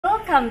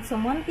Welcome to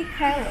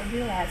Montecarlo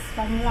Villas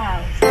from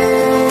Laos.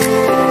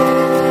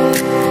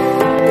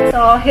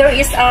 So here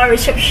is our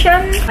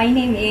reception. My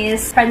name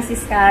is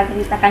Francisca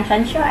Grita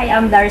Cansancio. I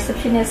am the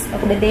receptionist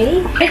of the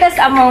day. Because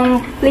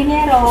among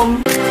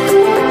Plinero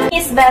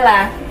is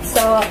Bella.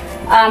 So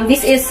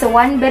this is a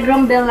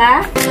one-bedroom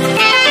villa.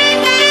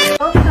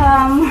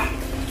 Welcome.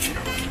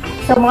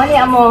 So money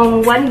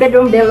among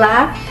one-bedroom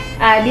villa.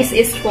 This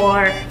is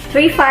for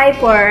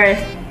 3.5 for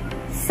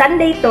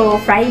Sunday to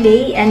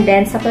Friday, and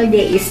then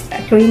Saturday is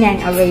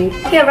 3.9 away.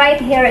 Okay, right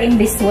here in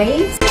this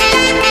way,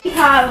 we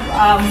have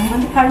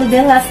Montecarlo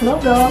Villa's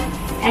logo,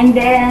 and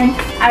then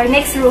our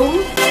next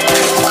room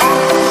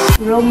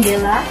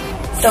villa.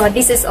 So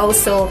this is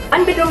also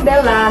one bedroom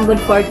villa, good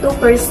for 2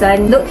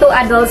 person, 2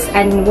 adults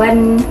and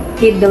 1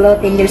 kid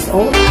below 10 years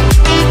old.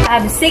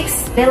 I have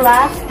 6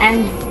 villa,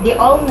 and they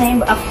all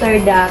named after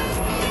the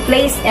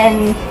place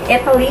in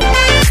Italy.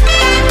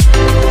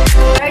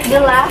 Third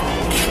villa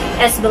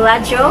is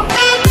Bellagio.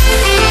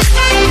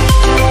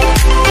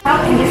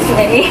 Out in this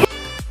way.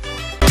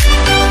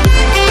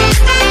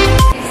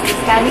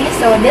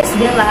 So this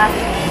villa,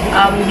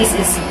 this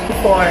is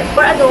for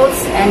 4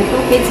 adults and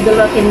 2 kids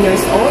below 10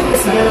 years old.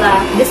 This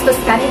villa, this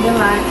Tuscany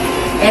villa,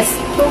 is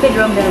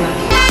 2-bedroom villa.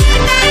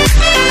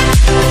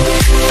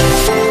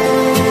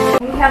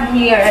 We have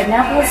here a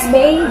Naples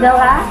Bay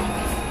villa.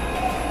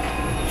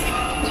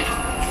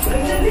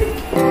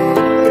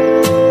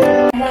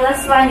 The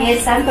last one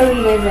is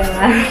Santorini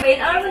Villa.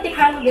 In our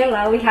Montecarlo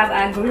Villa, we have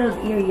a grilled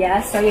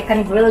area, so you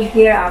can grill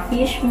here a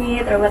fish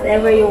meat or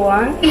whatever you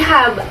want. We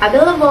have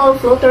available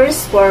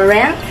floaters for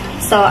rent.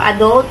 So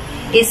adult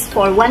is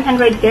for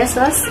 100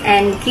 pesos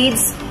and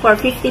kids for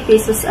 50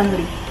 pesos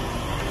only.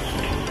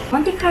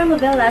 Montecarlo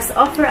Villas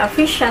offer a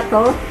free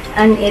shuttle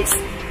on its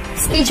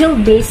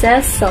scheduled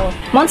basis. So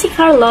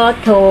Montecarlo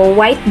to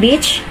White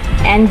Beach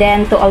and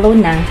then to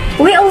Aluna.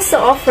 We also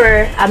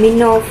offer a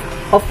menu of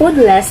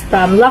foodless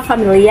from La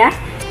Familia.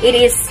 It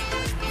is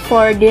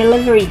for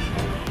delivery.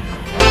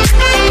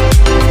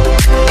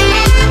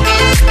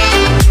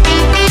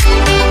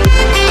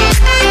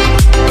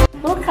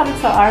 Welcome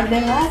to our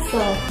villa.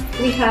 So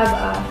we have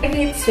a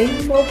private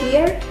swimming pool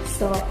here.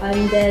 So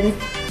and then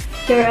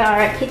here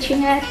are our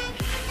kitchenette,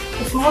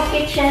 a small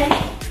kitchen.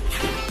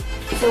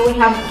 So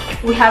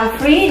we have a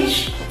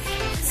fridge.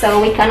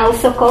 So we can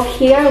also cook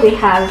here. We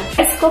have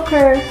rice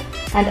cooker.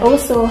 And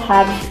also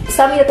have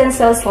some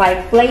utensils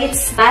like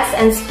plates, glass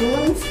and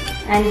spoons.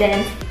 And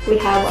then we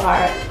have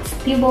our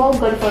table,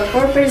 good for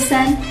 4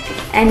 person.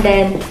 And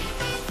then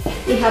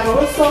we have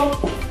also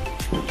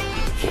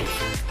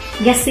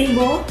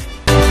gazebo.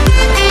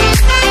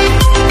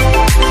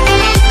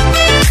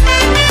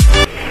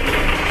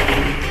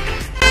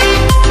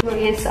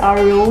 Here is our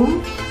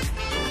room.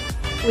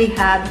 We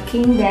have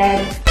king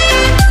bed.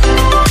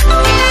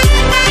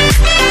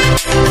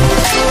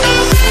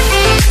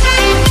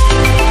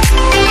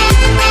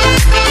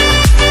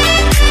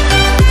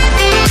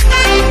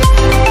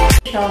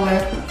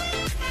 Shower.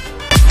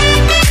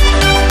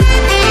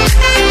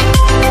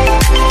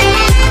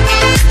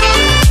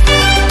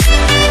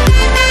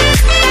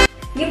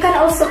 You can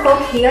also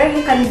cook here.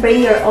 You can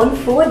bring your own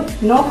food,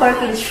 no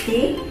package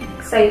fee.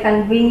 So you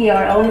can bring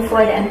your own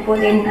food and put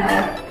in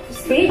a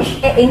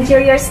fridge.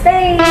 Enjoy your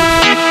stay.